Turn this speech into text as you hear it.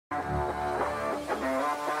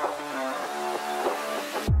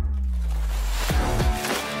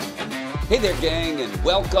Hey there, gang, and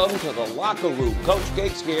welcome to the Locker Room. Coach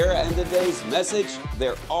Gates here, and today's message,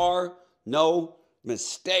 there are no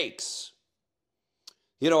mistakes.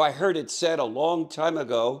 You know, I heard it said a long time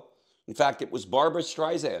ago, in fact, it was Barbara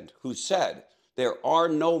Streisand who said, there are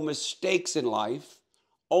no mistakes in life,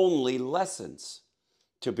 only lessons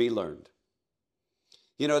to be learned.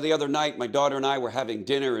 You know, the other night, my daughter and I were having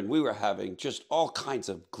dinner, and we were having just all kinds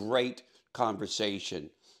of great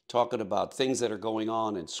conversation, talking about things that are going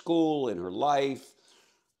on in school, in her life,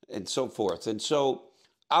 and so forth. And so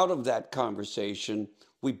out of that conversation,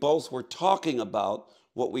 we both were talking about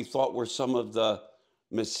what we thought were some of the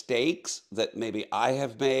mistakes that maybe I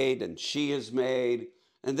have made and she has made.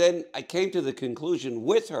 And then I came to the conclusion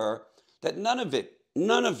with her that none of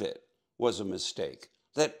it was a mistake,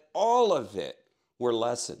 that all of it were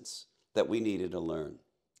lessons that we needed to learn.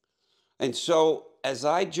 And so as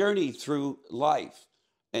I journey through life,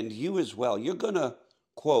 and you as well, you're going to,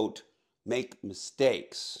 quote, make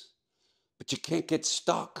mistakes, but you can't get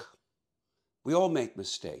stuck. We all make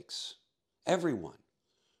mistakes, everyone.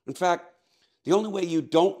 In fact, the only way you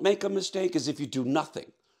don't make a mistake is if you do nothing.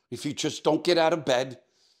 If you just don't get out of bed,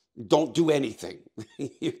 don't do anything.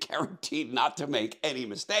 You're guaranteed not to make any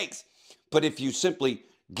mistakes. But if you simply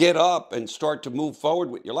get up and start to move forward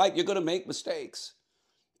with your life, you're going to make mistakes.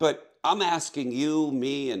 But I'm asking you,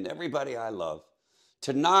 me, and everybody I love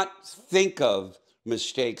to not think of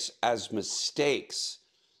mistakes as mistakes.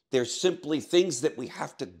 They're simply things that we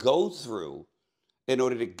have to go through in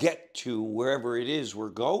order to get to wherever it is we're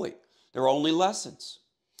going. They're only lessons.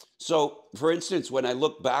 So, for instance, when I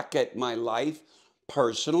look back at my life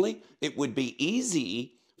personally, it would be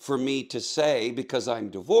easy for me to say, because I'm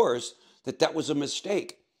divorced, that that was a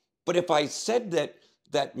mistake. But if I said that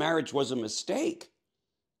that marriage was a mistake,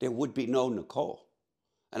 there would be no Nicole.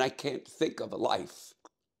 And I can't think of a life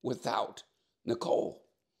without Nicole.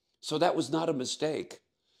 So that was not a mistake.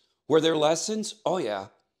 Were there lessons? Oh, yeah.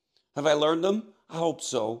 Have I learned them? I hope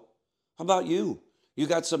so. How about you? You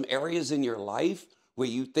got some areas in your life where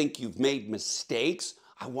you think you've made mistakes?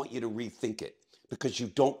 I want you to rethink it, because you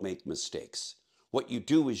don't make mistakes. What you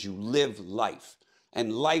do is you live life.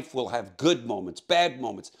 And life will have good moments, bad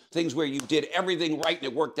moments, things where you did everything right and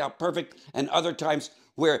it worked out perfect, and other times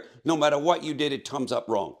where no matter what you did, it comes up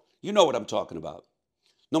wrong. You know what I'm talking about.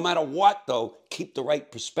 No matter what, though, keep the right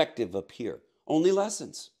perspective up here. Only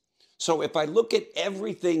lessons. So if I look at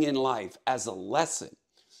everything in life as a lesson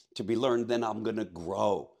to be learned, then I'm going to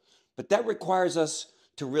grow. But that requires us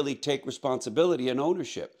to really take responsibility and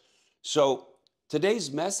ownership. So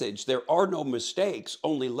today's message, there are no mistakes,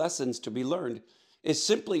 only lessons to be learned, is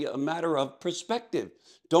simply a matter of perspective.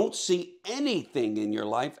 Don't see anything in your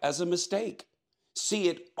life as a mistake. See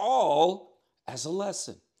it all as a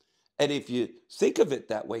lesson. And if you think of it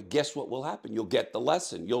that way, guess what will happen? You'll get the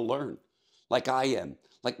lesson. You'll learn, like I am,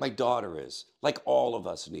 like my daughter is, like all of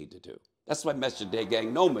us need to do. That's my message today,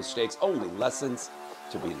 gang. No mistakes, only lessons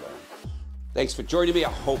to be learned. Thanks for joining me.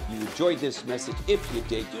 I hope you enjoyed this message. If you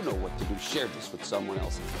did, you know what to do. Share this with someone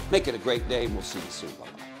else. Make it a great day, and we'll see you soon.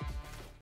 Bye-bye.